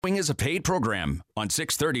Is a paid program on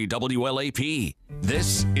 630 WLAP.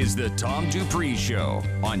 This is the Tom Dupree Show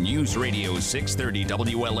on News Radio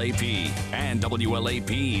 630 WLAP and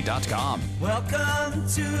WLAP.com. Welcome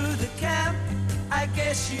to the camp. I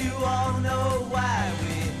guess you all know why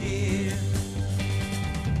we're here.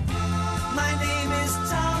 My name is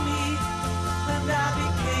Tommy, and I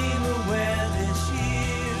became aware this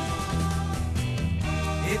year.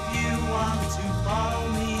 If you want to follow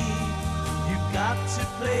me, got to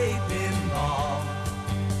play pinball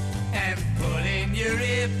and put in your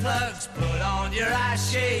earplugs, put on your eye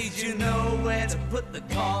shades, you know where to put the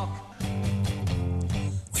cork.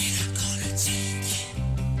 We're not gonna take it.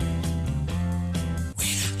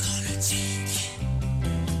 We're not gonna take it.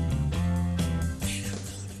 We're not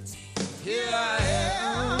gonna take it. Here I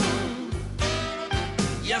am.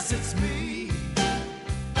 Yes, it's me.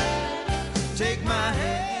 Take my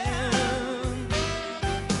hand.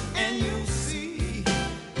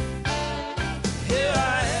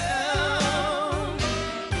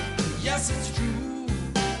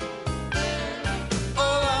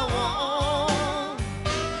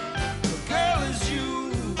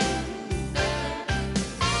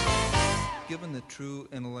 Given that true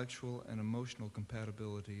intellectual and emotional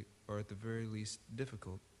compatibility are at the very least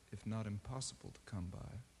difficult, if not impossible, to come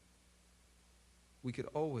by, we could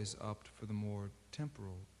always opt for the more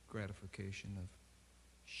temporal gratification of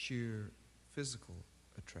sheer physical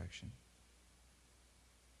attraction.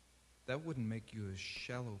 That wouldn't make you a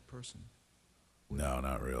shallow person. No,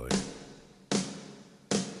 not really.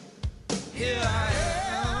 Here I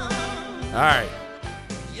am. All right.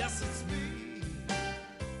 Yes, it's me.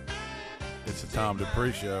 It's the Tom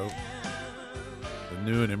Dupree Show. The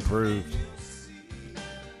new and improved,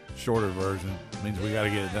 shorter version means we got to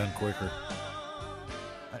get it done quicker.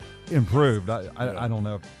 Improved. I don't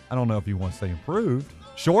know. I don't know if you want to say improved.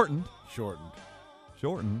 Shortened.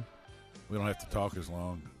 Shortened. We don't have to talk as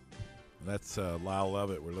long. That's Lyle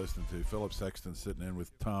Lovett we're listening to. Phillip Sexton sitting in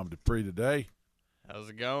with Tom Dupree today. How's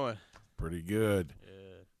it going? Pretty good.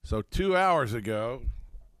 Yeah. So 2 hours ago,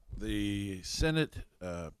 the Senate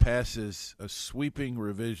passes a sweeping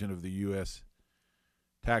revision of the U.S.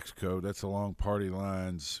 tax code. That's along party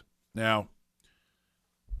lines. Now,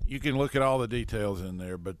 you can look at all the details in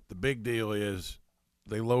there, but the big deal is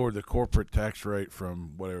they lowered the corporate tax rate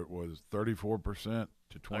from whatever it was, 34%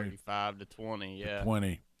 to 35 to 20, yeah. To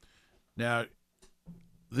 20. Now,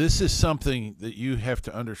 this is something that you have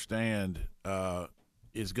to understand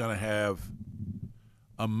is going to have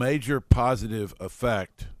a major positive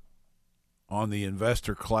effect on the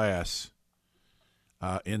investor class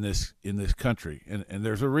in this country, and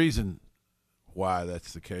there's a reason why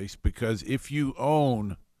that's the case. Because if you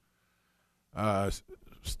own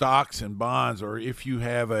stocks and bonds, or if you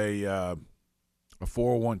have a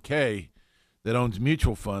 401k that owns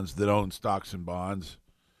mutual funds that own stocks and bonds,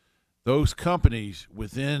 those companies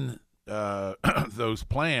within those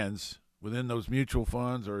plans, within those mutual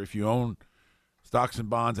funds, or if you own stocks and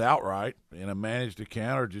bonds outright in a managed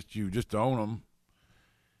account, or you just own them,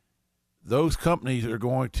 those companies are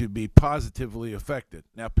going to be positively affected.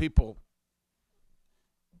 Now,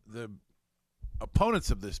 the opponents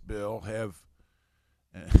of this bill have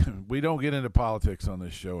 – we don't get into politics on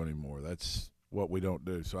this show anymore. That's what we don't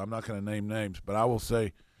do. So I'm not going to name names, but I will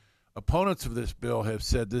say opponents of this bill have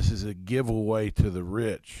said this is a giveaway to the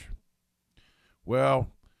rich. Well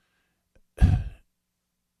 –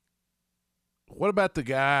 what about the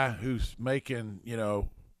guy who's making, $40,000,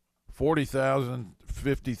 $50,000,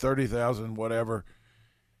 $30,000, whatever,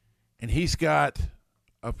 and he's got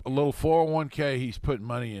a little 401k he's putting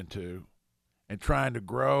money into and trying to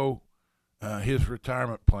grow his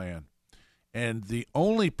retirement plan. And the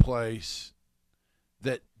only place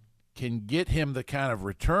that can get him the kind of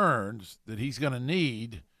returns that he's going to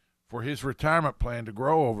need for his retirement plan to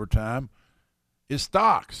grow over time is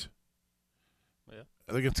stocks. Yeah.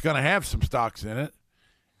 I think it's going to have some stocks in it.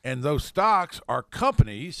 And those stocks are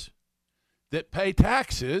companies that pay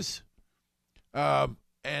taxes, and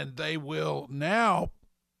they will now,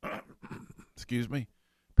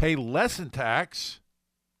 pay less in tax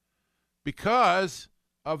because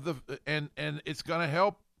of and it's going to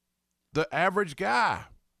help the average guy.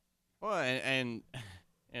 Well, and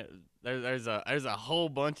there's a whole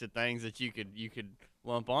bunch of things that you could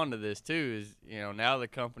lump onto this too. Is now the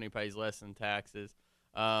company pays less in taxes,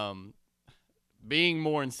 being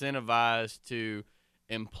more incentivized to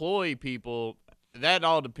employ people. That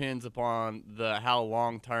all depends upon how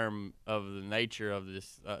long term of the nature of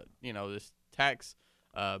this this tax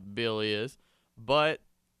bill is, but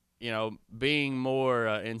being more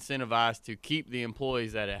incentivized to keep the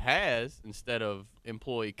employees that it has instead of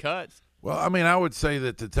employee cuts Well, I mean, I would say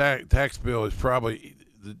that the tax bill is probably,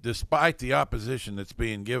 despite the opposition that's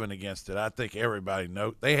being given against it, I think everybody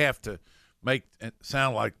knows they have to make it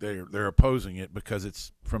sound like they're opposing it because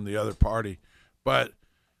it's from the other party. But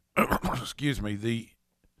excuse me,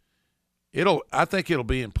 I think it'll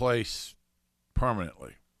be in place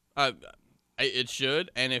permanently. It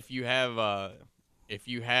should, and if you have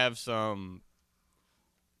some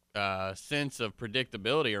sense of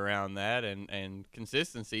predictability around that and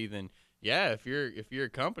consistency, then yeah, if you're a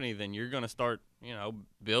company, then you're going to start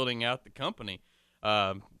building out the company,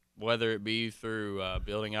 whether it be through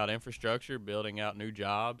building out infrastructure, building out new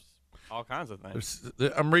jobs, all kinds of things.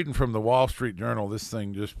 I'm reading from the Wall Street Journal. This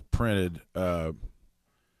thing just printed, and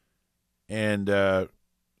the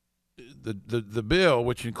bill,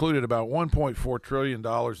 which included about $1.4 trillion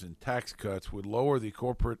in tax cuts, would lower the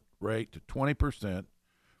corporate rate to 20%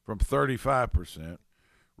 from 35%,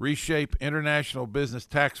 reshape international business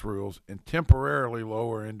tax rules, and temporarily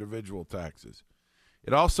lower individual taxes.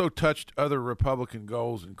 It also touched other Republican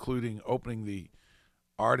goals, including opening the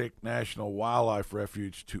Arctic National Wildlife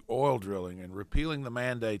Refuge to oil drilling and repealing the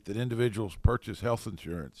mandate that individuals purchase health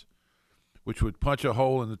insurance, which would punch a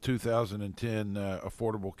hole in the 2010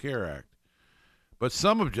 Affordable Care Act. But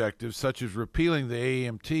some objectives, such as repealing the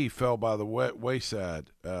AMT, fell by the wayside,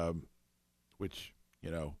 which,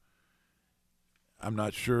 I'm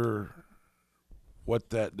not sure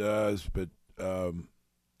what that does. But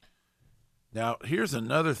now here's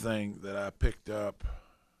another thing that I picked up.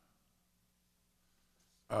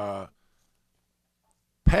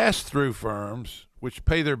 Pass-through firms, which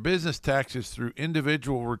pay their business taxes through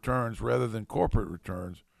individual returns rather than corporate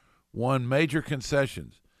returns, won major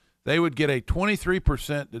concessions. They would get a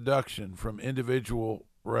 23% deduction from individual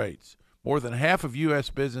rates. More than half of U.S.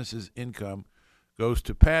 businesses' income goes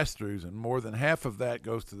to pass-throughs, and more than half of that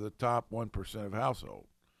goes to the top 1% of households.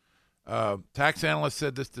 Tax analysts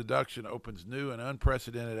said this deduction opens new and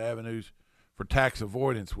unprecedented avenues for tax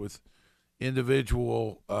avoidance, with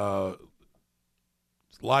individual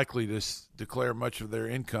likely to declare much of their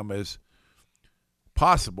income as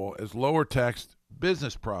possible as lower taxed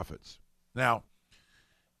business profits. Now,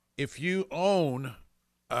 if you own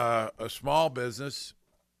a small business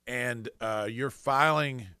and you're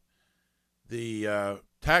filing the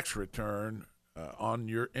tax return on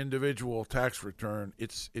your individual tax return,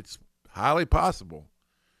 it's highly possible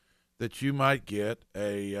that you might get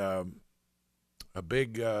a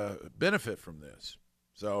big benefit from this.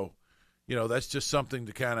 So, that's just something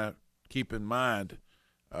to kind of keep in mind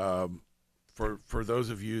for those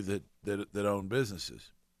of you that own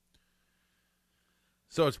businesses.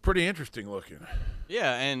 So it's pretty interesting looking.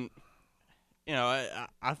 Yeah, and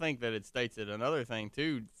I think that it states it another thing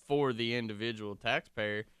too for the individual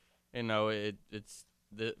taxpayer. It's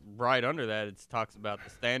right under that. It talks about the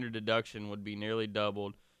standard deduction would be nearly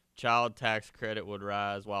doubled, child tax credit would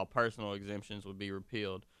rise, while personal exemptions would be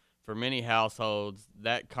repealed. For many households,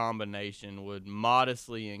 that combination would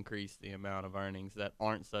modestly increase the amount of earnings that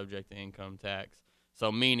aren't subject to income tax.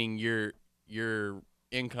 So, meaning your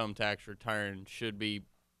income tax return should be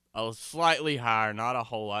a slightly higher, not a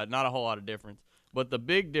whole lot of difference. But the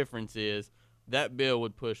big difference is that bill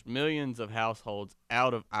would push millions of households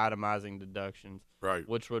out of itemizing deductions, right?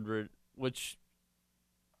 Which,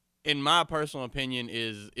 in my personal opinion,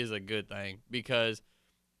 is a good thing, because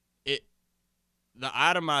the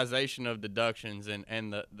itemization of deductions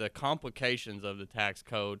and the complications of the tax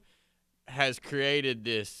code has created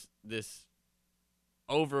this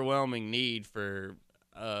overwhelming need for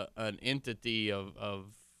an entity of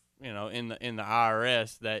in the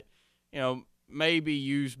IRS that may be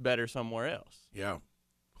used better somewhere else. Yeah.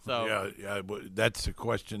 So yeah. That's the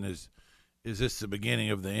question: is this the beginning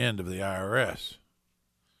of the end of the IRS?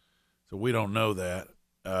 So we don't know that,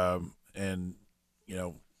 and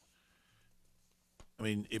I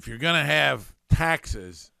mean, if you're going to have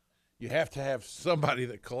taxes, you have to have somebody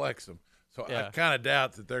that collects them. So yeah. I kind of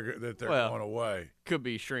doubt that they're going away. Could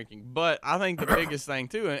be shrinking, but I think the biggest thing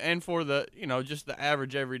too, and for the just the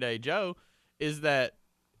average everyday Joe, is that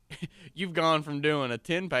you've gone from doing a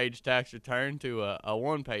 10-page tax return to a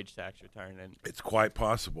 1-page tax return, and it's quite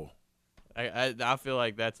possible. I feel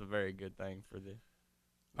like that's a very good thing for the.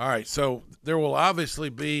 All right, so there will obviously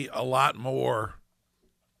be a lot more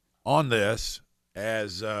on this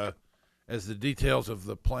as the details of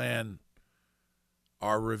the plan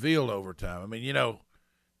are revealed over time. I mean,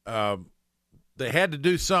 they had to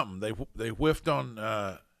do something. They whiffed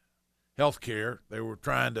on health care. They were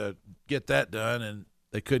trying to get that done, and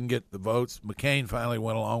they couldn't get the votes. McCain finally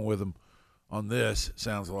went along with them on this,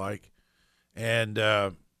 sounds like. And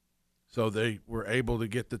so they were able to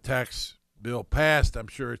get the tax bill passed, I'm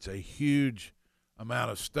sure it's a huge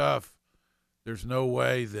amount of stuff. There's no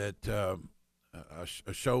way that a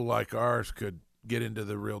show like ours could get into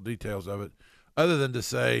the real details of it, other than to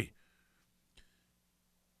say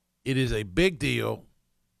it is a big deal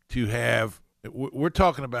to have. We're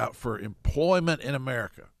talking about for employment in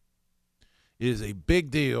America. It is a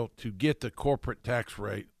big deal to get the corporate tax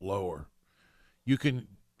rate lower. You can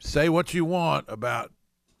say what you want about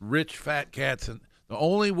rich fat cats, and the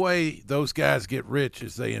only way those guys get rich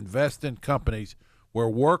is they invest in companies where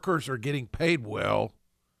workers are getting paid well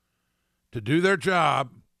to do their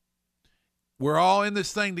job. We're all in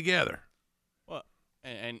this thing together. Well,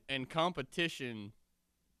 and competition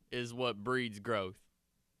is what breeds growth.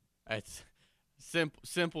 It's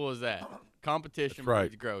simple as that. Competition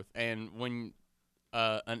breeds growth, and when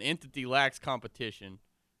an entity lacks competition,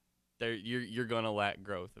 you're going to lack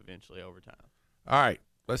growth eventually over time. All right,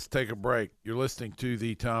 let's take a break. You're listening to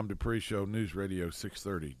the Tom Dupree Show, News Radio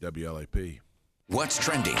 630 WLAP. What's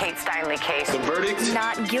trending? Kate Steinle case. The verdict?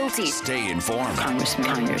 Not guilty. Stay informed. Congressman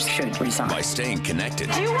Conyers should resign. By staying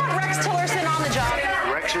connected. Do you want Rex Tillerson on the job?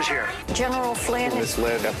 Rex is here. General Flynn.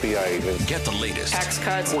 Misled FBI agent. Get the latest. Tax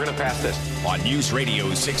cuts. We're going to pass this. On News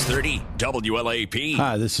Radio 630 WLAP.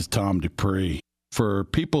 Hi, this is Tom Dupree. For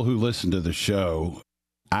people who listen to the show,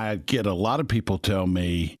 I get a lot of people tell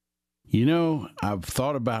me, you know, I've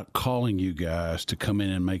thought about calling you guys to come in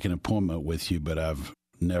and make an appointment with you, but I've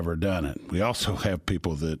never done it. We also have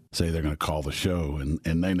people that say they're going to call the show,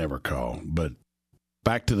 and they never call. But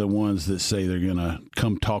back to the ones that say they're going to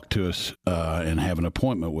come talk to us and have an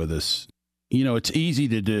appointment with us, you know, it's easy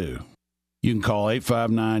to do. You can call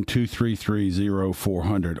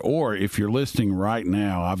 859-233-0400. Or if you're listening right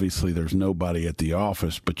now, obviously there's nobody at the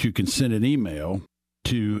office, but you can send an email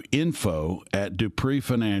to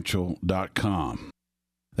info@dupreefinancial.com.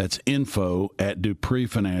 That's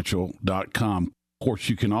info@dupreefinancial.com. Of course,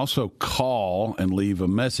 you can also call and leave a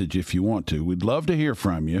message if you want to. We'd love to hear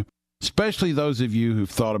from you, especially those of you who've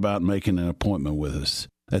thought about making an appointment with us.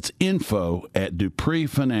 That's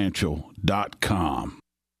info@dupreefinancial.com.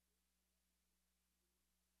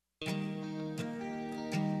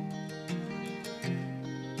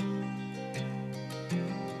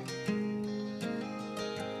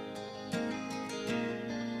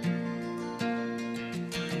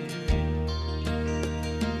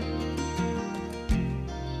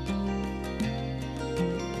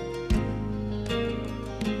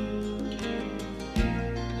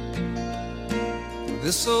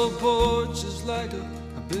 This old porch is like a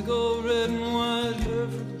big old red and white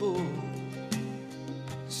Hereford bull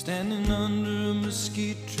standing under a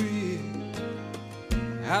mesquite tree.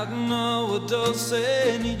 I don't know what they'll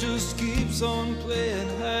say, and he just keeps on playing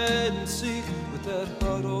hide and seek with that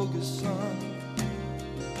hot August sun.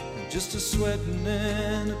 Just a sweating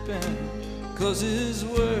and a pen, 'cause his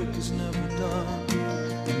work is never done.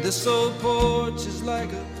 And this old porch is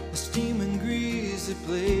like a steaming greasy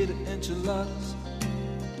plate of enchiladas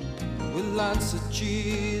with lots of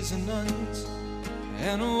cheese and onions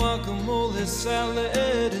and a guacamole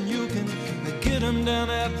salad. And you can get them down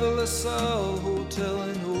at the La Salle Hotel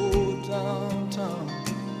in old downtown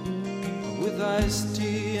with iced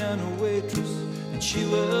tea and a waitress, and she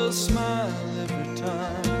will smile every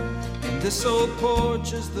time. And this old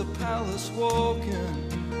porch is the palace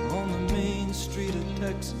walking on the main street of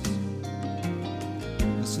Texas.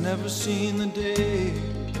 It's never seen the day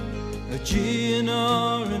a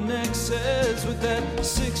GNR in excess with that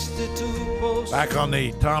 62 post. Back on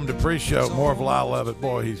the Tom Dupree Show, more of Lyle Lovett.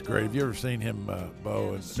 Boy, he's great. Have you ever seen him,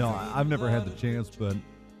 Bo? No, I've never had the chance, but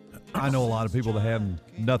I know a lot of people that have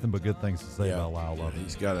nothing but good things to say about Lyle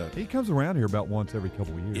Lovett. He comes around here about once every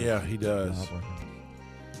couple of years. Yeah, he does.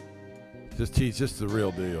 He's just the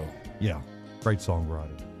real deal. Yeah, great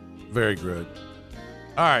songwriter. Very good.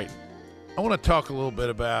 All right, I want to talk a little bit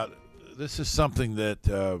about, this is something that,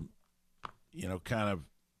 kind of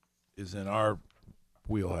is in our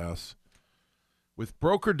wheelhouse. With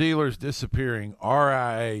broker-dealers disappearing,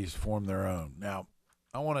 RIAs form their own. Now,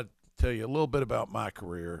 I want to tell you a little bit about my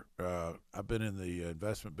career. I've been in the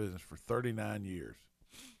investment business for 39 years,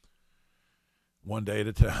 one day at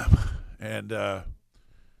a time. And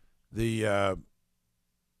the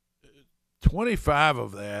 25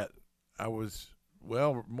 of that, I was,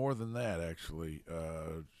 well, more than that, actually.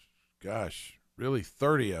 Really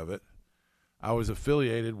 30 of it, I was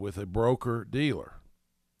affiliated with a broker-dealer.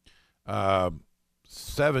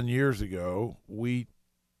 7 years ago, we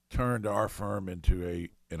turned our firm into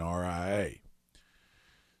an RIA.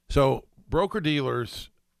 So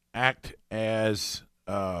broker-dealers act as,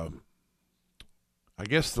 I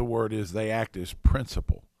guess the word is they act as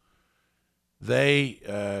principal.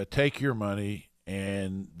 they take your money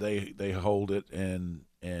and they hold it and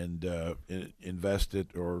invest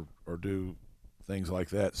it or do things like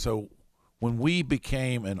that. So when we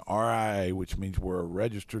became an RIA, which means we're a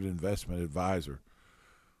registered investment advisor,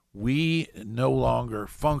 we no longer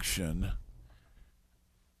function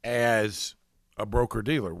as a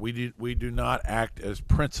broker-dealer. We do not act as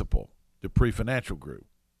principal. Dupree Financial Group.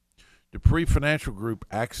 Dupree Financial Group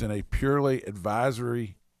acts in a purely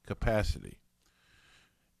advisory capacity.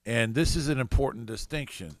 And this is an important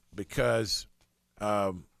distinction because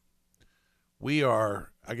we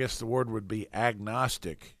are, I guess the word would be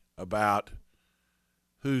agnostic about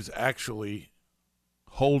who's actually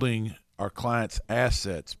holding our clients'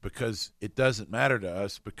 assets, because it doesn't matter to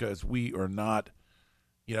us because we are not,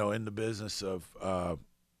 in the business of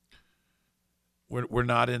we're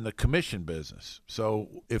not in the commission business.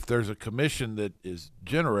 So if there's a commission that is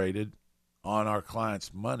generated on our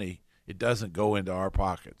clients' money, it doesn't go into our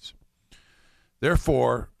pockets.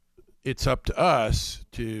 Therefore, it's up to us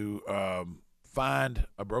to find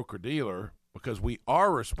a broker-dealer, because we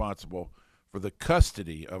are responsible for the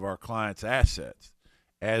custody of our clients' assets.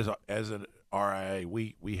 As an RIA,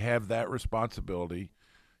 we have that responsibility.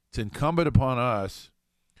 It's incumbent upon us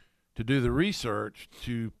to do the research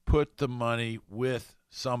to put the money with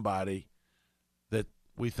somebody that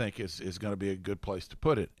we think is going to be a good place to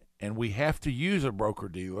put it. And we have to use a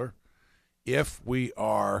broker-dealer if we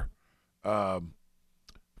are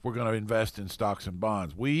if we're going to invest in stocks and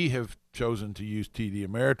bonds. We have chosen to use TD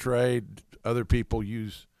Ameritrade. Other people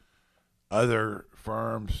use other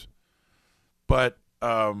firms. But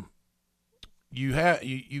you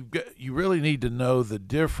really need to know the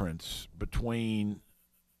difference between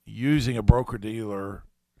using a broker-dealer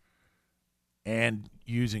and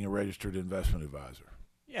using a registered investment advisor.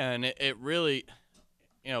 Yeah, and it really,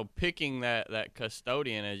 picking that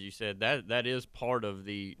custodian, as you said, that is part of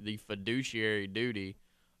the fiduciary duty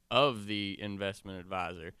of the investment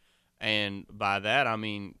advisor. And by that, I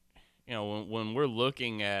mean, when we're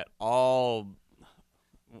looking at all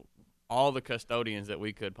the custodians that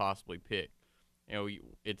we could possibly pick,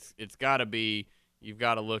 it's got to be, you've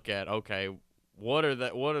got to look at, okay, what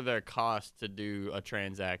are their costs to do a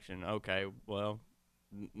transaction? Okay, well,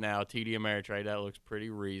 now TD Ameritrade, that looks pretty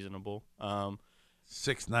reasonable.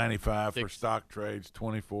 $6.95 for stock trades,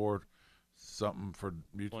 $24 something for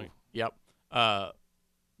mutual. Yep. But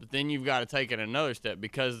then you've got to take it another step,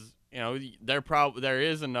 because there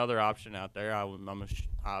is another option out there.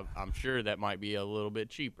 I'm sure that might be a little bit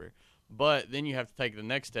cheaper. But then you have to take the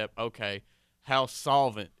next step. Okay, how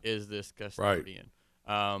solvent is this custodian?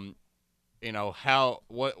 Right.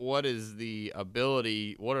 What is the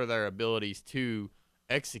ability? What are their abilities to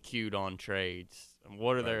execute on trades? And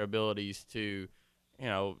what are their abilities to,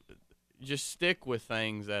 just stick with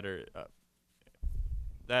things that are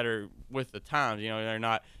with the times?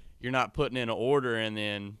 You're not putting in an order and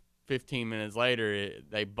then 15 minutes later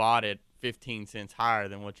they bought it 15 cents higher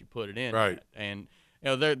than what you put it in. Right. And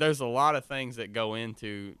there's a lot of things that go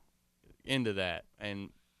into that, and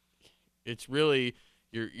it's really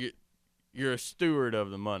you're a steward of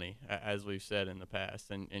the money, as we've said in the past,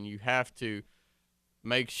 and you have to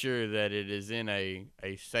make sure that it is in a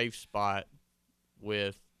safe spot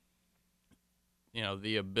with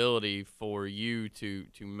the ability for you to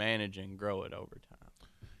manage and grow it over time.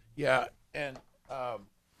 Yeah, and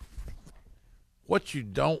what you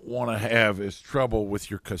don't want to have is trouble with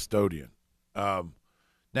your custodian.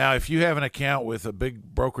 Now, if you have an account with a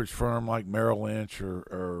big brokerage firm like Merrill Lynch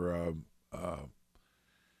or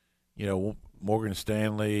Morgan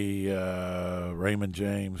Stanley, Raymond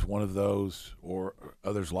James, one of those, or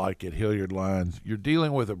others like it, Hilliard Lyons, you're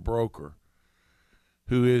dealing with a broker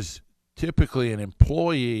who is typically an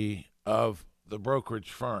employee of the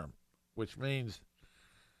brokerage firm, which means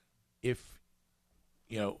if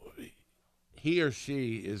he or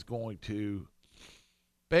she is going to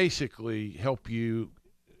basically help you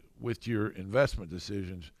with your investment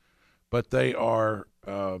decisions, but they are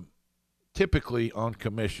typically on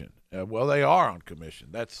commission. Well, they are on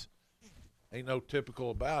commission. Ain't no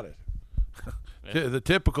typical about it. Yeah. The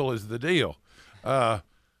typical is the deal. They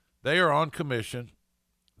are on commission.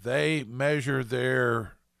 They measure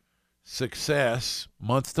their success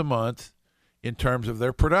month to month in terms of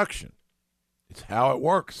their production. It's how it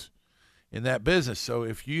works in that business. So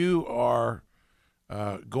if you are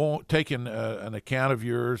taking an account of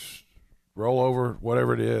yours, roll over,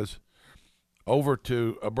 whatever it is, over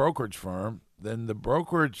to a brokerage firm, then the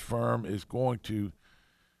brokerage firm is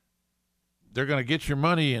they're going to get your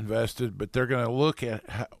money invested, but they're going to look at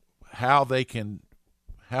how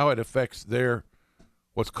it affects their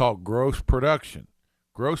what's called gross production.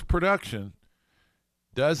 Gross production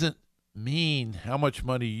doesn't mean how much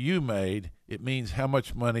money you made. It means how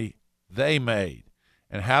much money they made.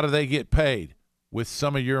 And how do they get paid? With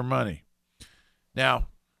some of your money. Now,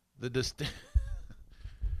 that's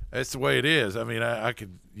the way it is. I mean, I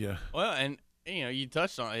could, yeah. Well, and you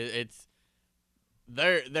touched on it. It's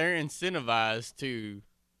they're incentivized to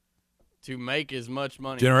make as much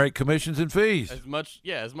money, generate commissions and fees, as much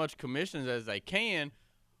commissions as they can,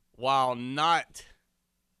 while not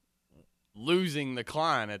losing the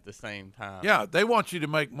client at the same time. Yeah, they want you to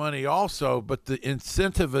make money also, but the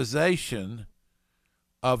incentivization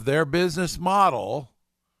of their business model,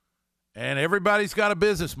 and everybody's got a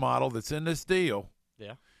business model that's in this deal,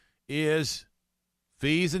 is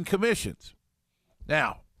fees and commissions.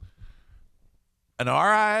 Now, an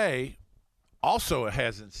RIA also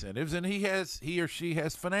has incentives, and he or she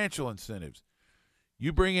has financial incentives.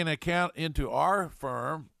 You bring an account into our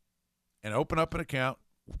firm and open up an account,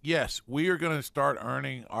 yes, we are going to start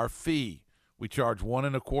earning our fee. We charge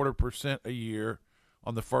 1.25% a year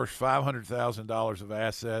on the first $500,000 of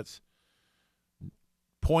assets,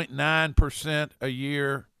 0.9% a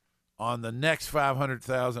year on the next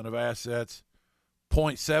 $500,000 of assets,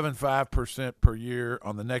 0.75% per year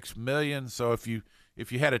on the next $1 million. So if you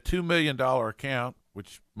had a $2 million account,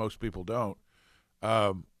 which most people don't,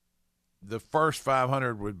 the first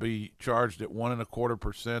 500 would be charged at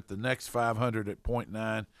 1.25%, the next 500 at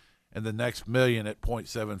 0.9, and the next $1 million at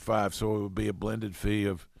 0.75. So it would be a blended fee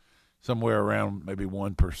of somewhere around maybe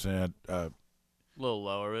 1%. A little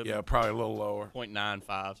lower. Yeah, probably a little lower.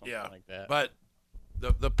 0.95, something like that. But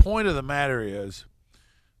the point of the matter is,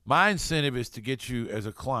 my incentive is to get you as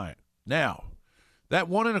a client. Now, that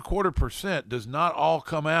 1.25% does not all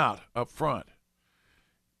come out up front.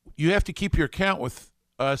 You have to keep your account with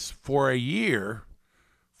us for a year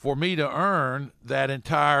for me to earn that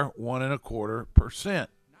entire 1.25%.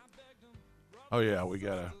 Oh, yeah, we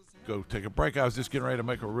got to go take a break. I was just getting ready to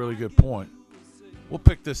make a really good point. We'll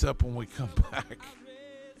pick this up when we come back.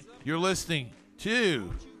 You're listening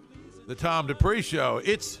to the Tom Dupree Show.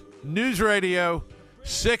 It's News Radio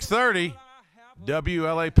 630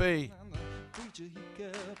 WLAP.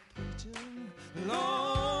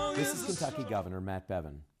 This is Kentucky Governor Matt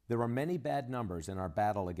Bevin. There are many bad numbers in our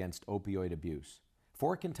battle against opioid abuse.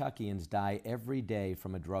 4 Kentuckians die every day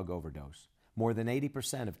from a drug overdose. More than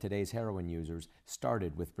 80% of today's heroin users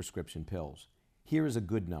started with prescription pills. Here is a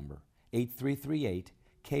good number,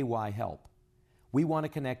 8338-KY-HELP. We want to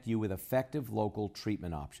connect you with effective local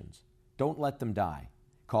treatment options. Don't let them die.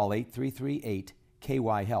 Call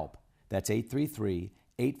 8338-KY-HELP. That's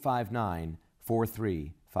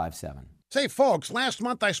 833-859-4357. Say, folks, last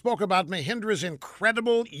month I spoke about Mahindra's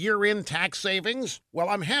incredible year-end tax savings. Well,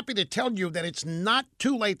 I'm happy to tell you that it's not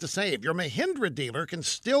too late to save. Your Mahindra dealer can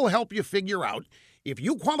still help you figure out if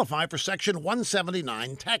you qualify for Section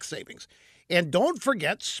 179 tax savings. And don't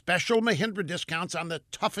forget special Mahindra discounts on the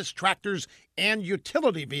toughest tractors and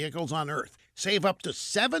utility vehicles on earth. Save up to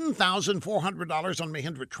 $7,400 on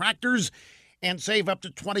Mahindra tractors and save up to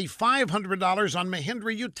 $2,500 on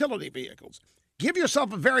Mahindra utility vehicles. Give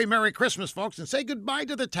yourself a very Merry Christmas, folks, and say goodbye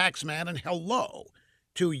to the tax man and hello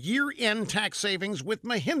to year-end tax savings with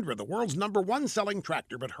Mahindra, the world's #1 selling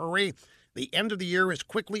tractor. But hurry, the end of the year is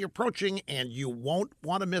quickly approaching, and you won't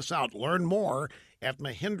want to miss out. Learn more at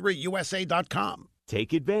MahindraUSA.com.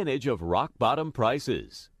 Take advantage of rock-bottom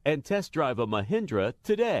prices and test drive a Mahindra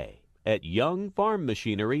today at Young Farm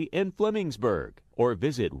Machinery in Flemingsburg or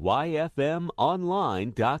visit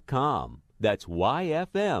yfmonline.com. That's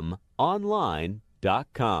yfmonline.com.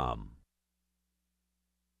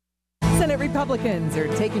 Senate Republicans are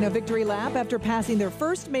taking a victory lap after passing their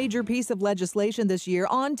first major piece of legislation this year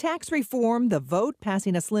on tax reform, the vote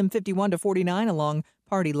passing a slim 51-49 along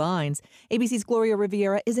party lines. ABC's Gloria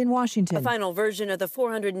Riviera is in Washington. A final version of the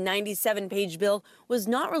 497-page bill was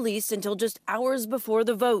not released until just hours before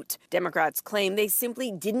the vote. Democrats claim they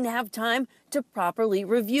simply didn't have time to properly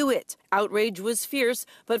review it. Outrage was fierce,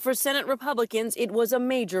 but for Senate Republicans, it was a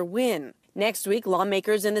major win. Next week,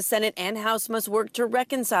 lawmakers in the Senate and House must work to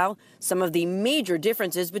reconcile some of the major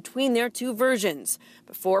differences between their two versions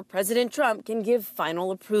before President Trump can give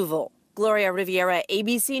final approval. Gloria Riviera,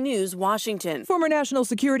 ABC News, Washington. Former National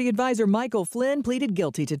Security Advisor Michael Flynn pleaded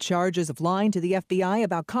guilty to charges of lying to the FBI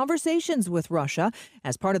about conversations with Russia.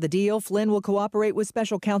 As part of the deal, Flynn will cooperate with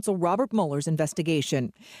Special Counsel Robert Mueller's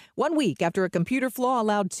investigation. 1 week after a computer flaw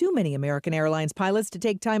allowed too many American Airlines pilots to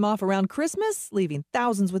take time off around Christmas, leaving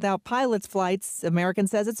thousands without pilots' flights, American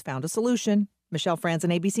says it's found a solution. Michelle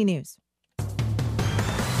Franzen, ABC News.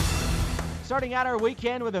 Starting out our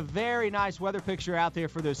weekend with a very nice weather picture out there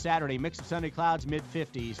for this Saturday. Mix of sunny clouds,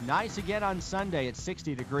 mid-50s. Nice again on Sunday at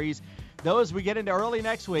 60 degrees. Though as we get into early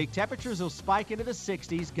next week, temperatures will spike into the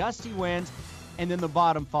 60s, gusty winds, and then the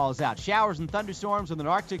bottom falls out. Showers and thunderstorms with an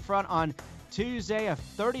Arctic front on Tuesday, a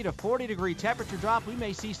 30 to 40 degree temperature drop. We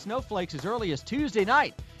may see snowflakes as early as Tuesday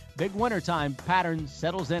night. Big wintertime pattern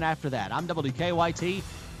settles in after that. I'm WKYT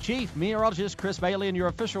Chief Meteorologist Chris Bailey and your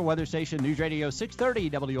official weather station, News Radio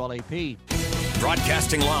 630 WLAP.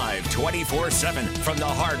 Broadcasting live 24/7 from the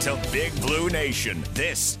heart of Big Blue Nation.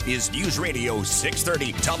 This is News Radio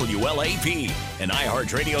 630 WLAP, an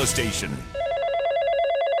iHeart radio station. Congratulations!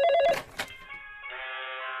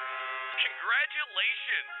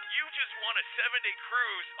 You just won a 7-day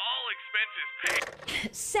cruise, all expenses paid.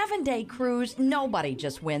 7-day cruise? Nobody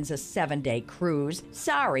just wins a 7-day cruise.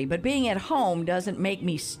 Sorry, but being at home doesn't make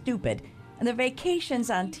me stupid. And the vacations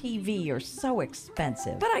on TV are so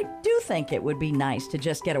expensive. But I do think it would be nice to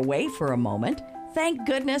just get away for a moment. Thank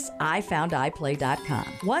goodness I found iPlay.com.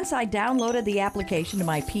 Once I downloaded the application to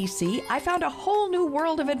my PC, I found a whole new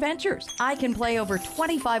world of adventures. I can play over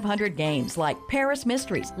 2,500 games like Paris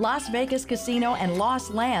Mysteries, Las Vegas Casino, and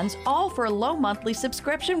Lost Lands, all for a low monthly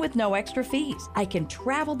subscription with no extra fees. I can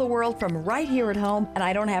travel the world from right here at home, and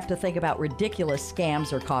I don't have to think about ridiculous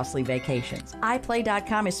scams or costly vacations.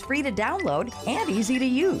 iPlay.com is free to download and easy to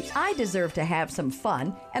use. I deserve to have some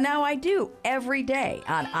fun, and now I do every day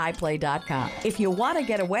on iPlay.com. If you want to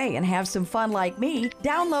get away and have some fun like me,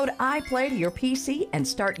 download iPlay to your PC and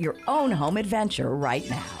start your own home adventure right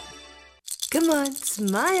now. Come on,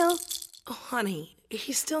 smile. Oh, honey,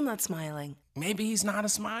 he's still not smiling. Maybe he's not a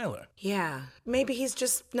smiler. Yeah, maybe he's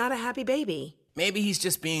just not a happy baby. Maybe he's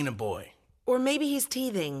just being a boy. Or maybe he's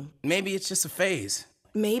teething. Maybe it's just a phase.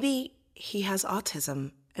 Maybe he has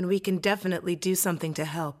autism, and we can definitely do something to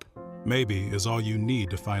help. Maybe is all you need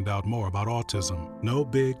to find out more about autism. No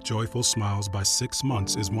big, joyful smiles by 6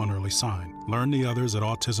 months is one early sign. Learn the others at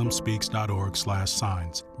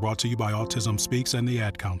autismspeaks.org/signs. Brought to you by Autism Speaks and the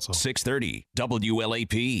Ad Council. 630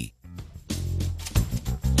 WLAP.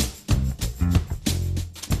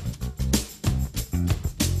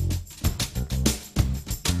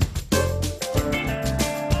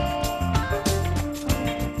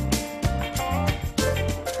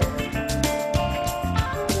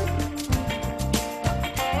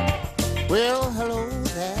 Well, hello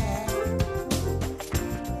there.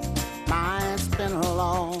 Mine's been a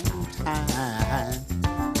long time.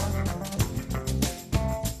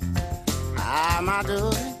 How am I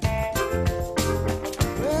doing?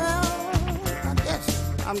 Well, I guess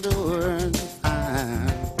I'm doing fine.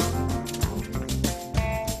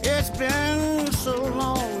 It's been so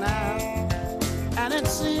long now, and it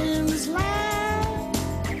seems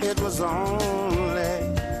like it was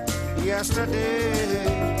only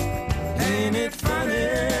yesterday. Ain't it funny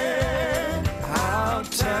how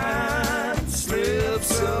time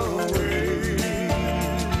slips away?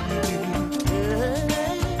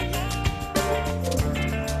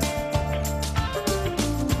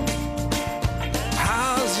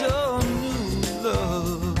 How's your new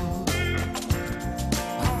love?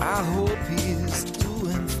 I hope he's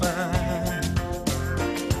doing fine.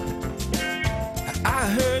 I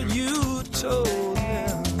heard you told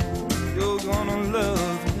him you're gonna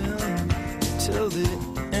love till the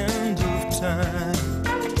end of time.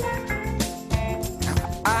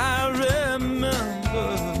 I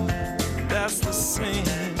remember that's the same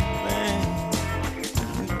thing you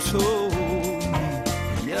told me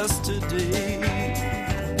yesterday.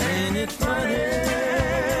 Ain't it funny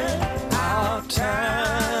how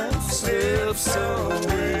time slips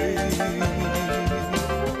away?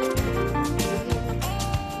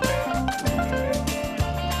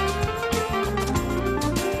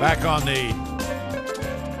 Back on the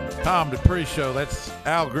Tom Dupree Show. That's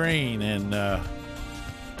Al Green and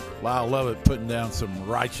Lyle Lovett putting down some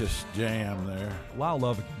righteous jam there. Lyle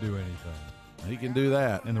Lovett can do anything. He can do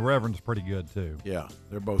that. And the Reverend's pretty good, too. Yeah,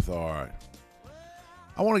 they're both all right.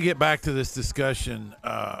 I want to get back to this discussion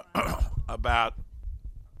about,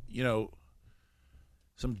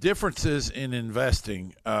 some differences in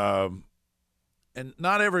investing. And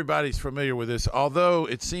not everybody's familiar with this, although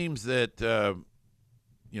it seems that,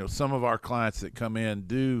 some of our clients that come in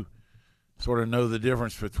do sort of know the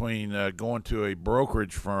difference between going to a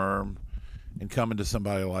brokerage firm and coming to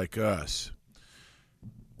somebody like us.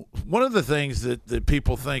 One of the things that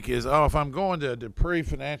people think is, if I'm going to a Dupree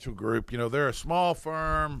Financial Group, they're a small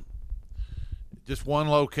firm, just one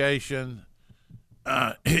location.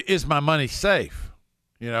 Is my money safe?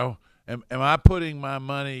 Am I putting my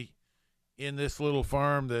money in this little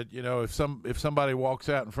firm that, if somebody walks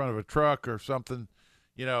out in front of a truck or something,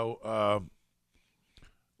 or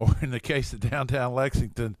in the case of downtown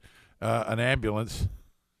Lexington, an ambulance,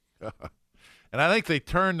 And I think they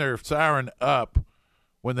turn their siren up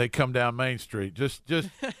when they come down Main Street. Just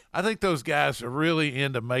I think those guys are really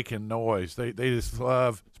into making noise. They just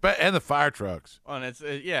love, and the fire trucks. Oh, and it's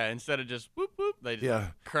instead of just whoop whoop, they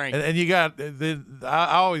just crank. And you got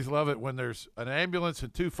I always love it when there's an ambulance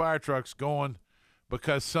and 2 fire trucks going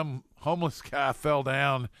because some homeless guy fell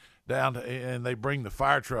down, and they bring the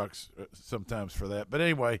fire trucks sometimes for that. But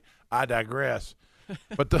anyway, I digress.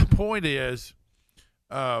 But the point is,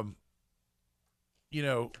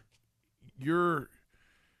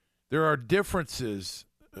 there are differences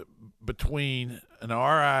between an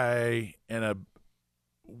RIA and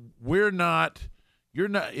you're not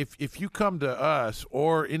if you come to us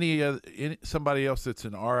or somebody else that's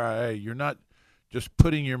an RIA, you're not just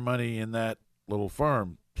putting your money in that little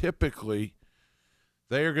firm. Typically,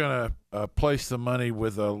 they are going to place the money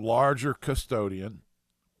with a larger custodian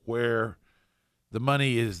where the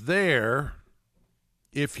money is there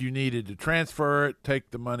if you needed to transfer it,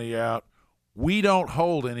 take the money out. We don't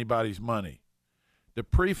hold anybody's money.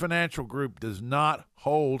 Dupree Financial Group does not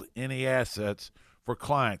hold any assets for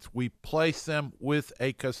clients. We place them with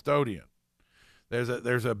a custodian.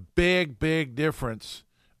 There's a big difference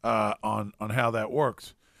on how that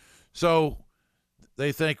works. So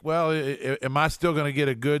they think, well, am I still going to get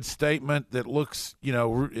a good statement that looks,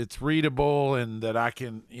 it's readable and that I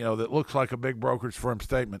can, that looks like a big brokerage firm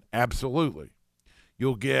statement? Absolutely.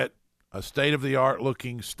 You'll get a state-of-the-art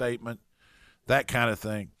looking statement, that kind of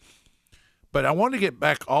thing. But I want to get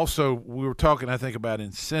back also, we were talking, I think, about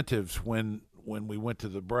incentives when we went to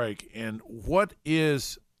the break. And what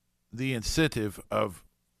is the incentive of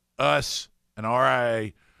us, an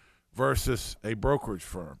RIA, versus a brokerage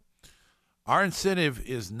firm? Our incentive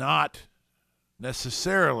is not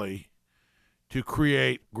necessarily to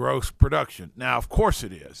create gross production. Now, of course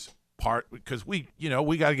it is, because we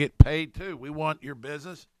got to get paid too. We want your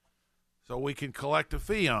business so we can collect a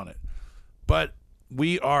fee on it. But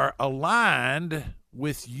we are aligned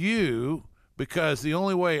with you because the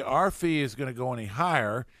only way our fee is going to go any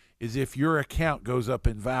higher is if your account goes up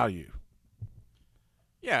in value.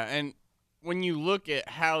 Yeah, and when you look at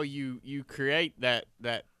how you create that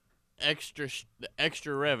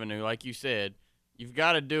extra revenue, like you said, you've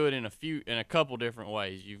got to do it in a couple different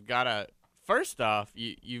ways. You've got to, first off,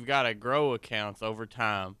 you've got to grow accounts over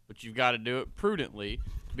time, but you've got to do it prudently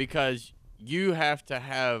because you have to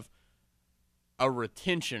have a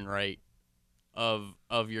retention rate of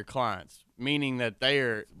your clients, meaning that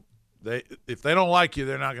if they don't like you,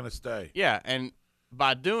 they're not going to stay. Yeah, and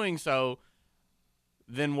by doing so,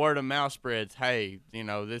 then word of mouth spreads. Hey,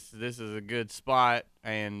 this is a good spot,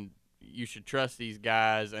 and you should trust these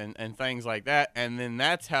guys, and things like that. And then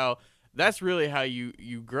that's really how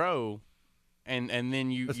you grow. And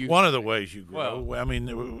then That's one of the ways you grow. Well, I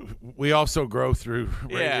mean, we also grow through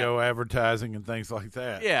radio advertising and things like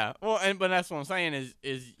that. Yeah. Well, but that's what I'm saying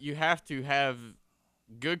is you have to have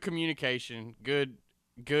good communication,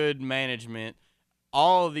 good management.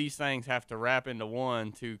 All of these things have to wrap into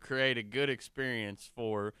one to create a good experience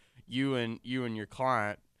for you and your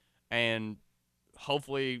client. And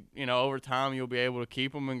hopefully, over time you'll be able to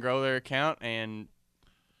keep them and grow their account. And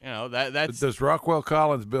that's. Does Rockwell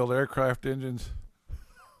Collins build aircraft engines?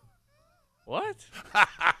 What?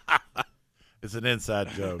 It's an inside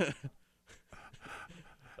joke.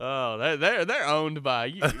 Oh, they're owned by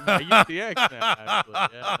UTX now. Actually,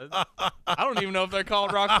 yeah. I don't even know if they're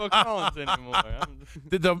called Rockwell Collins anymore.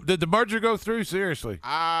 Did the merger go through? Seriously?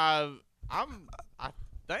 I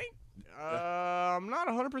think. I'm not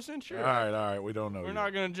 100% sure. All right. We don't know. We're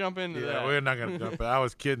not going to jump into that. Yeah, we're not going to jump in. I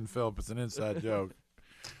was kidding, Phillip. It's an inside joke.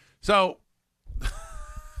 So,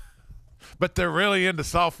 but they're really into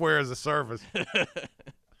software as a service.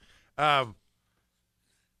 So,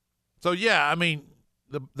 yeah, I mean,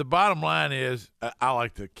 the bottom line is I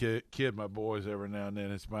like to kid my boys every now and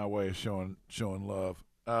then. It's my way of showing love.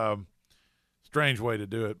 Strange way to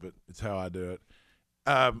do it, but it's how I do it.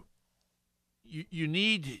 You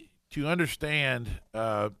need to understand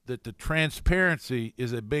that the transparency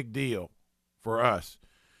is a big deal for us.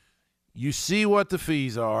 You see what the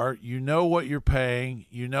fees are. You know what you're paying.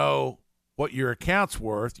 You know what your account's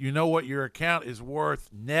worth. You know what your account is worth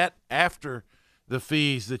net after the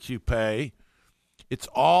fees that you pay. It's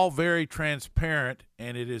all very transparent,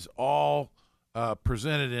 and it is all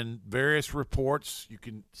presented in various reports. You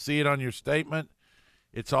can see it on your statement.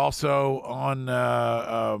 It's also on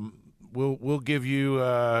we'll give you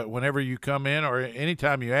whenever you come in or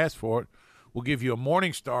anytime you ask for it, we'll give you a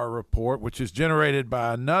Morningstar report, which is generated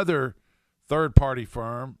by another third-party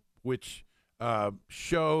firm, which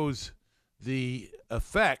shows the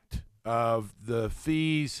effect of the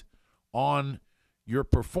fees on your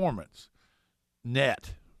performance.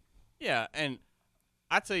 net. Yeah, and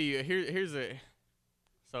I tell you, here's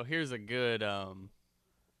a good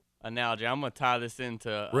analogy. I'm gonna tie this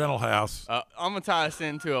into rental house. I'm gonna tie this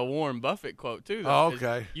into a Warren Buffett quote too. Though. Oh,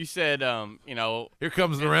 okay. You said, here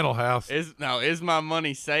comes the rental house. Is my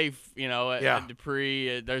money safe? At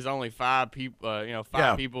Dupree, there's only 5 people.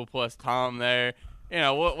 5 people plus Tom there.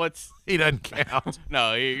 What's he doesn't count.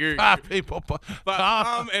 No, you're 5 people.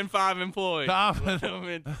 Tom and 5 employees. Tom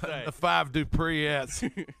and the 5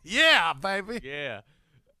 Dupreettes. Yeah, baby. Yeah,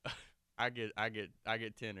 I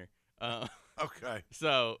get tenor. Okay.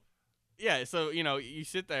 So you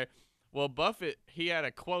sit there. Well, Buffett, he had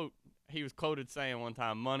a quote. He was quoted saying one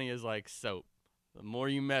time, "Money is like soap. The more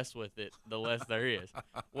you mess with it, the less there is."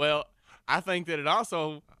 Well, I think that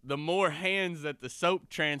the more hands that the soap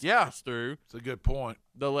transfers through. It's a good point.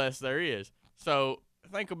 The less there is. So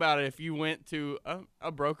think about it. If you went to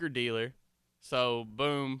a broker dealer, so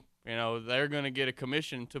boom, they're going to get a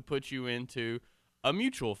commission to put you into a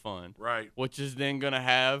mutual fund, right? Which is then going to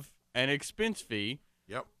have an expense fee.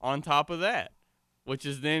 Yep. On top of that, which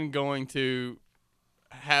is then going to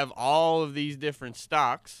have all of these different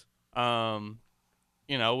stocks,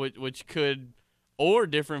 which could, or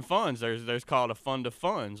different funds. There's called a fund of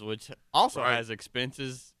funds, which also has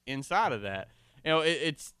expenses inside of that.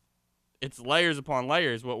 It's layers upon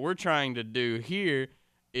layers. What we're trying to do here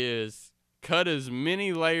is cut as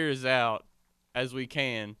many layers out as we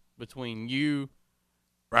can between you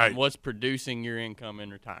and what's producing your income in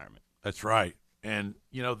retirement. That's right. And,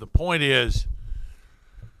 the point is,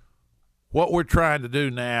 what we're trying to do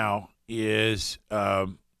now is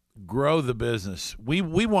grow the business. We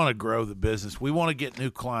want to grow the business. We want to get new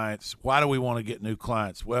clients. Why do we want to get new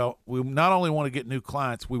clients? Well, we not only want to get new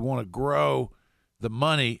clients, we want to grow the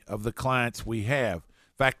money of the clients we have.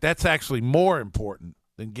 In fact, that's actually more important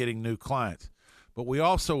than getting new clients. But we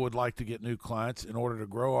also would like to get new clients in order to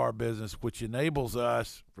grow our business, which enables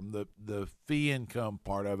us, from the fee income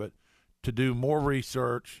part of it, to do more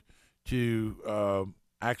research, to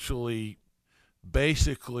actually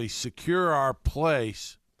basically secure our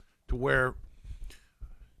place to where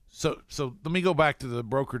so let me go back to the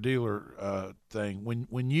broker-dealer thing.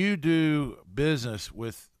 When you do business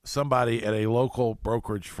with somebody at a local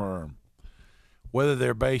brokerage firm, whether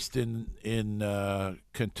they're based in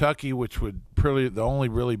Kentucky, which would probably the only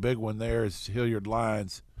really big one there is Hilliard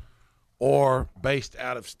Lyons, or based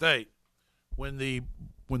out of state, when the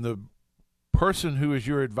person who is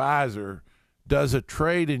your advisor does a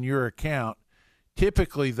trade in your account,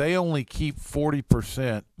 typically they only keep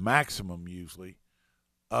 40% maximum usually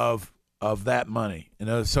of that money.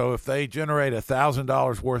 So if they generate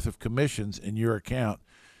 $1,000 worth of commissions in your account,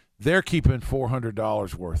 they're keeping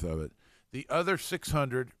 $400 worth of it. The other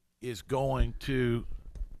 $600 is going to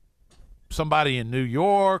somebody in New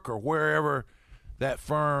York or wherever that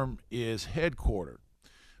firm is headquartered.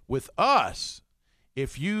 With us,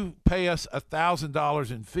 if you pay us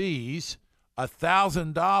 $1,000 in fees,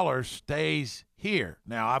 $1,000 stays here.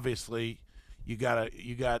 Now, obviously, you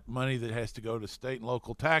got money that has to go to state and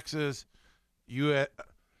local taxes,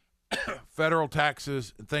 federal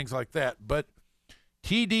taxes, and things like that. But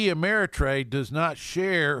TD Ameritrade does not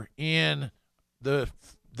share in the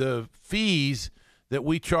fees that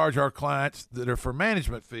we charge our clients that are for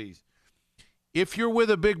management fees. If you're with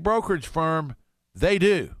a big brokerage firm, they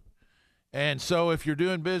do. And so if you're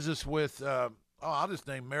doing business with, I'll just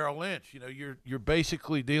name Merrill Lynch. You're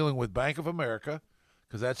basically dealing with Bank of America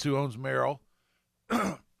because that's who owns Merrill.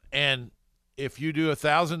 And if you do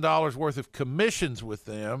 $1,000 worth of commissions with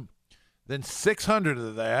them, then $600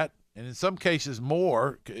 of that, and in some cases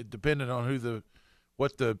more, depending on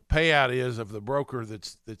what the payout is of the broker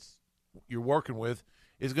that's you're working with,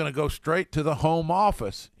 is going to go straight to the home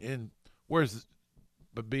office. Where's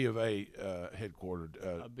the B of A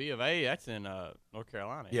headquartered? B of A, that's in North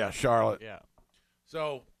Carolina. Yeah, Charlotte. Yeah.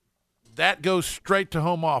 So that goes straight to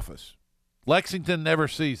home office. Lexington never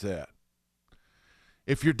sees that.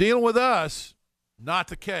 If you're dealing with us, not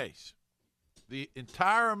the case. The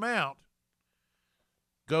entire amount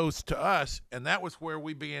goes to us, and that was where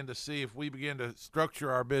we began to see, if we began to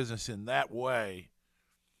structure our business in that way,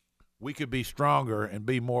 we could be stronger and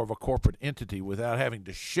be more of a corporate entity without having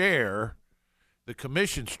to share the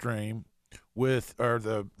commission stream with, or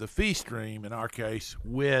the fee stream in our case,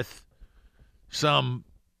 with some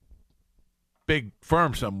big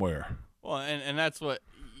firm somewhere. Well, and that's what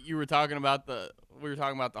you were talking about. We were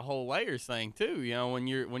talking about the whole layers thing too. When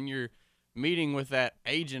you're meeting with that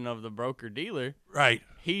agent of the broker dealer, right?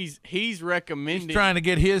 He's recommending. He's trying to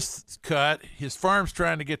get his cut. His firm's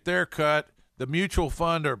trying to get their cut. The mutual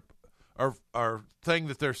fund or thing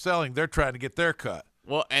that they're selling, they're trying to get their cut.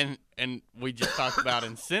 Well, and we just talked about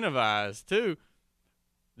incentivized too.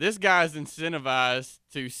 This guy's incentivized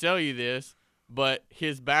to sell you this, but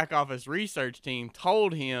his back office research team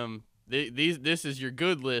told him this is your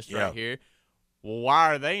good list right here. Well,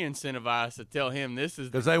 why are they incentivized to tell him this is?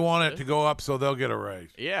 Because they want it to go up so they'll get a raise.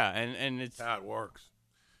 Yeah, and it's how it works.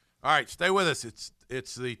 All right, stay with us.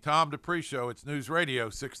 It's the Tom Dupree Show. It's News Radio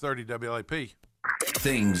 630 WLAP.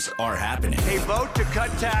 Things are happening. A vote to cut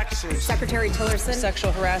taxes. Secretary Tillerson.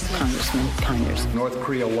 Sexual harassment. Congressman Conyers. North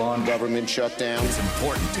Korea lawn government shutdown. It's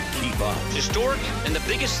important to keep up. Historic and the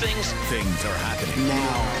biggest things. Things are happening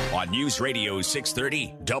now on News Radio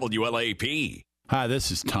 630 WLAP. Hi, this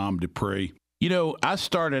is Tom Dupree. You know, I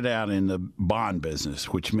started out in the bond business,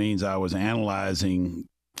 which means I was analyzing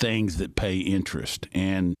things that pay interest.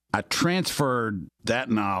 And I transferred that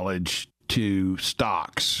knowledge to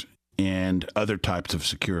stocks and other types of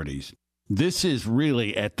securities. This is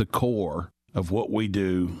really at the core of what we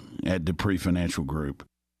do at Dupree Financial Group.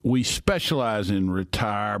 We specialize in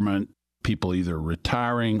retirement, people either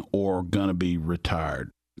retiring or going to be retired.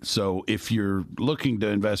 So if you're looking to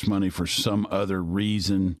invest money for some other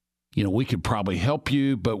reason, you know, we could probably help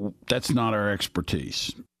you, but that's not our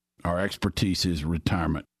expertise. Our expertise is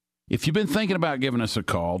retirement. If you've been thinking about giving us a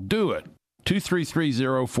call, do it.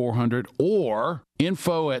 233-0400 or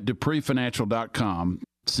info@dupreefinancial.com.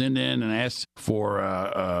 Send in and ask for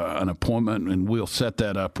an appointment, and we'll set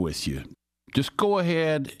that up with you. Just go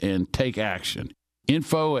ahead and take action.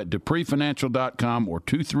 Info@dupreefinancial.com or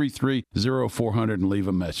 233-0400 and leave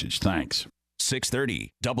a message. Thanks. 630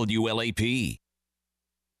 WLAP.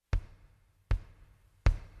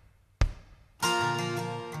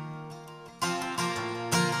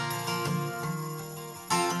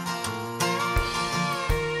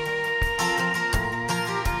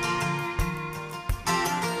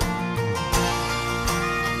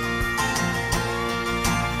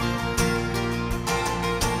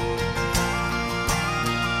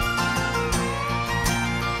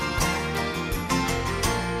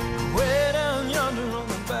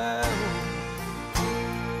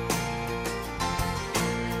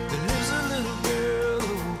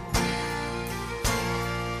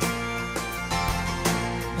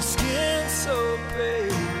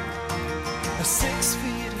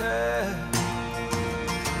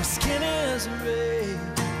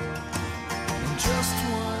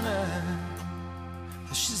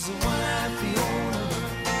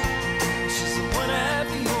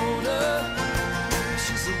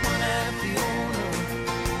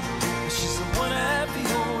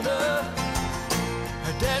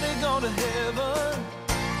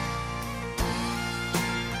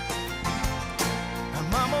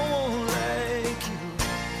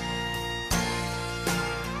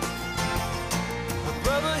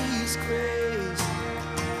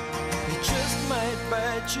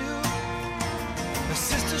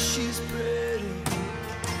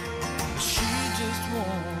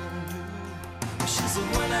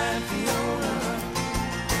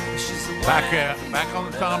 Back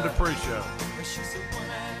on the Tom Dupree Show.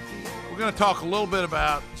 We're going to talk a little bit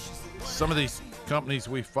about some of these companies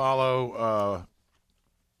we follow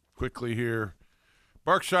quickly here.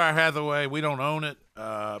 Berkshire Hathaway, we don't own it,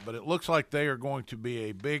 but it looks like they are going to be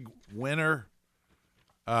a big winner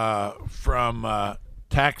from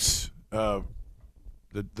tax, the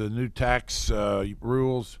new tax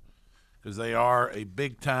rules, because they are a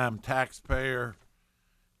big-time taxpayer.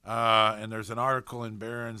 And there's an article in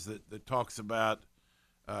Barron's that talks about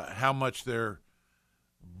how much their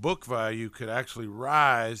book value could actually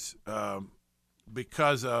rise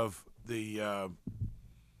because of the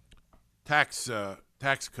tax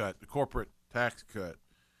cut, the corporate tax cut.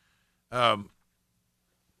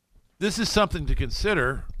 This is something to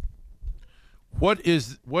consider. What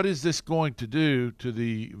is this going to do to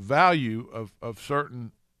the value of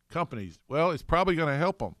certain companies? Well, it's probably going to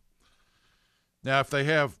help them. Now, if they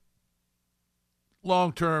have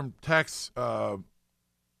long-term tax loss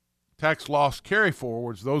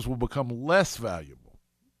carryforwards, those will become less valuable.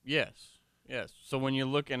 Yes. So when you're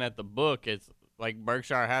looking at the book, it's like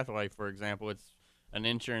Berkshire Hathaway, for example. It's an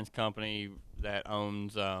insurance company that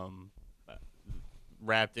owns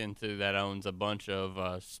wrapped into that owns a bunch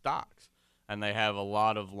of stocks, and they have a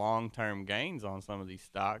lot of long-term gains on some of these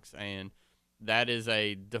stocks, and that is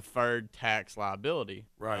a deferred tax liability,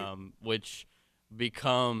 right? Which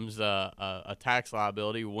becomes a tax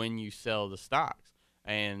liability when you sell the stocks.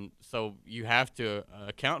 And so you have to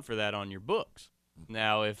account for that on your books.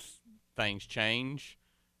 Now, if things change,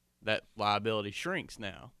 that liability shrinks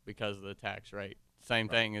now because of the tax rate. Same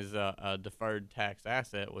thing as a deferred tax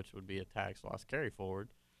asset, which would be a tax loss carry forward.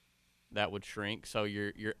 that would shrink. So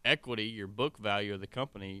your equity, your book value of the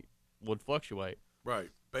company would fluctuate. Right,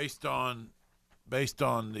 based on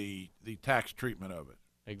the tax treatment of it.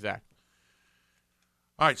 Exactly.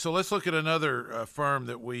 All right, so let's look at another firm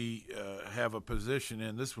that we have a position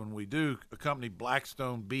in. This one we do, a company,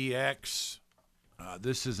 Blackstone BX.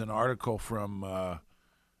 This is an article from,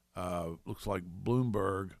 looks like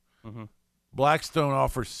Bloomberg. Mm-hmm. Blackstone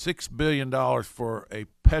offers $6 billion for a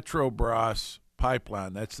Petrobras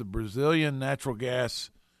pipeline. That's the Brazilian natural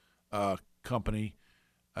gas company.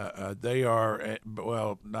 They are,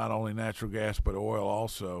 well, not only natural gas but oil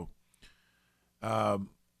also.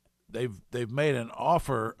 They've made an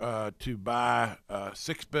offer to buy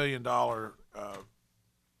 $6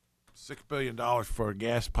 billion for a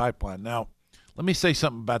gas pipeline. Now, let me say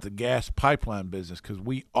something about the gas pipeline business, because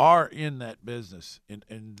we are in that business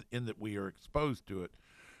in that we are exposed to it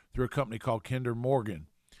through a company called Kinder Morgan.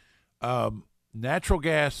 Natural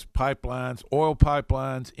gas pipelines, oil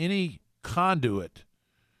pipelines, any conduit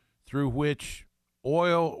through which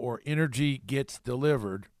oil or energy gets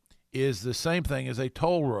delivered is the same thing as a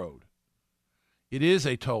toll road. It is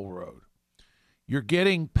a toll road. You're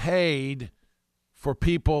getting paid for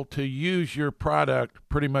people to use your product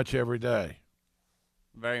pretty much every day.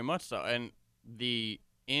 Very much so. And the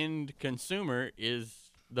end consumer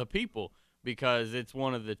is the people, because it's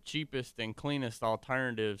one of the cheapest and cleanest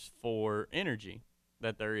alternatives for energy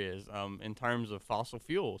that there is in terms of fossil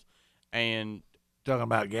fuels. And talking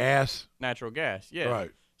about gas? Natural gas, yeah.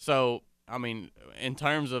 Right. So, I mean, in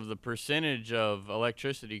terms of the percentage of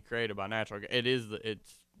electricity created by natural gas,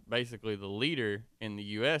 it's basically the leader in the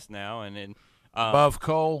U.S. now, and above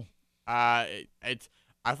coal.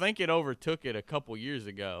 I think it overtook it a couple years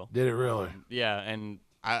ago. Did it really? Yeah, and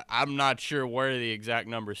I'm not sure where the exact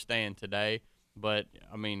numbers stand today, but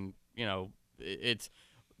I mean, it's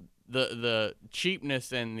the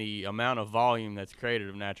cheapness and the amount of volume that's created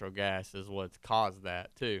of natural gas is what's caused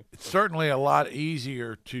that too. It's certainly a lot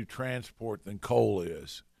easier to transport than coal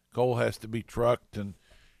is. Coal has to be trucked and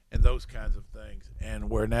those kinds of things, and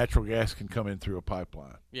where natural gas can come in through a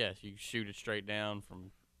pipeline. Yes, you shoot it straight down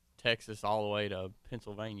from Texas all the way to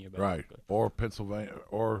Pennsylvania. Basically. Right, or Pennsylvania,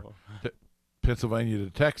 Pennsylvania to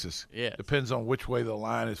Texas. Yes. Depends on which way the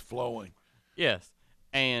line is flowing. Yes,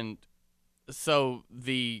 and so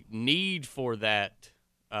the need for that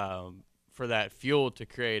fuel to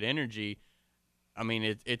create energy, I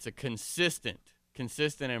mean, it's a consistent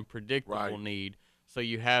and predictable need. So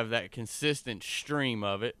you have that consistent stream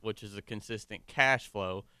of it, which is a consistent cash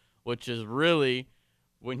flow, which is really,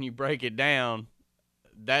 when you break it down,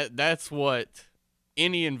 that's what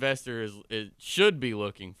any investor should be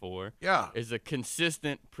looking for. Yeah, is a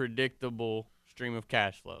consistent, predictable stream of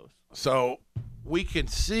cash flows. So we can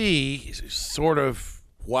see sort of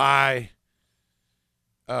why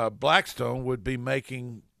Blackstone would be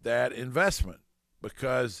making that investment,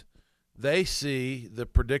 because they see the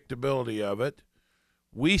predictability of it.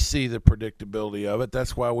 We see the predictability of it.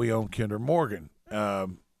 That's why we own Kinder Morgan.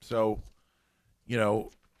 And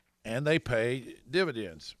they pay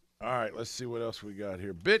dividends. All right, let's see what else we got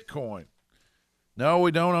here. Bitcoin. No,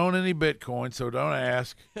 we don't own any Bitcoin, so don't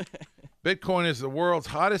ask. Bitcoin is the world's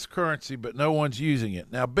hottest currency, but no one's using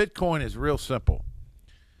it. Now, Bitcoin is real simple.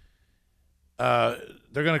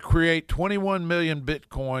 They're going to create 21 million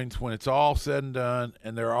Bitcoins when it's all said and done,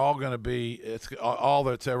 and they're all going to be – it's all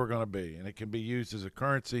that's ever going to be, and it can be used as a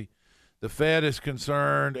currency. The Fed is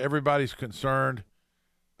concerned. Everybody's concerned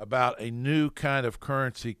about a new kind of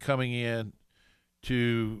currency coming in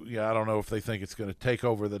to I don't know if they think it's going to take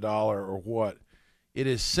over the dollar or what. It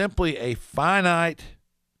is simply a finite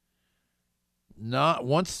 – not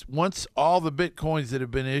once all the Bitcoins that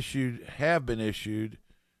have been issued,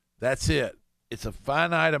 that's it. It's a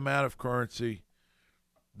finite amount of currency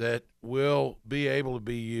that will be able to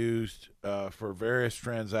be used for various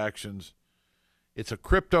transactions. It's a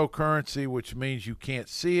cryptocurrency, which means you can't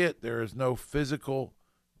see it. There is no physical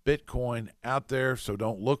Bitcoin out there, so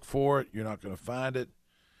don't look for it. You're not going to find it.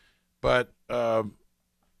 But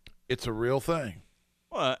it's a real thing.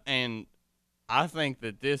 Well, and I think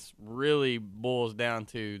that this really boils down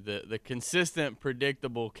to the consistent,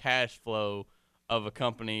 predictable cash flow of a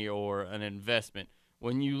company or an investment.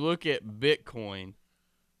 When you look at Bitcoin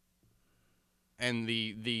and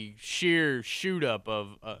the sheer shoot up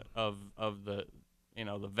of the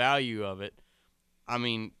the value of it, I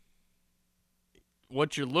mean,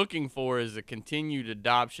 what you're looking for is a continued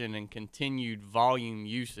adoption and continued volume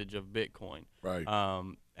usage of Bitcoin. Right.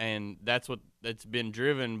 And that's been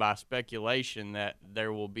driven by speculation that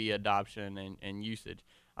there will be adoption and usage.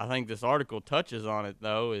 I think this article touches on it,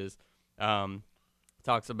 though, is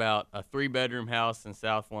Talks about a 3-bedroom house in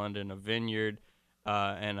South London, a vineyard,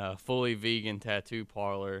 and a fully vegan tattoo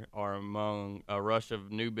parlor are among a rush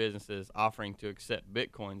of new businesses offering to accept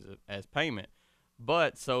Bitcoins as payment.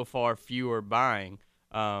 But so far, few are buying.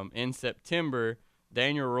 In September,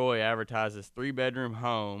 Daniel Roy advertises 3-bedroom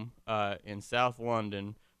home in South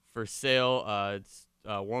London for sale. It's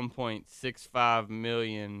 1.65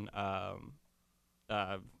 million. I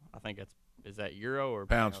think is that euro or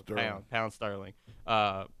pound sterling? Pound sterling,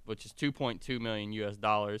 which is $2.2 million US,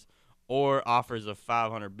 or offers of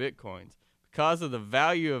 500 Bitcoins. Because of the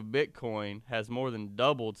value of Bitcoin has more than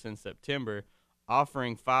doubled since September,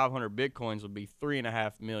 offering 500 Bitcoins would be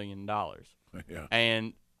 $3.5 million. Yeah.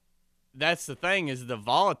 And that's the thing, is the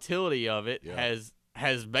volatility of it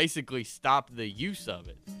has basically stopped the use of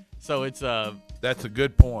it. So that's a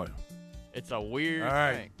good point. It's a weird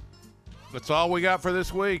thing. That's all we got for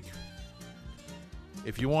this week.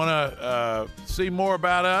 If you want to see more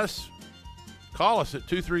about us, call us at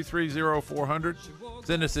 233-0400.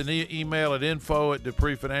 Send us an email at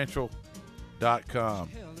info@dupreefinancial.com.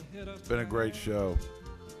 It's been a great show.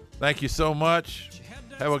 Thank you so much.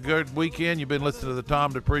 Have a good weekend. You've been listening to the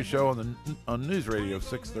Tom Dupree Show on News Radio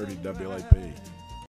 630 WLAP.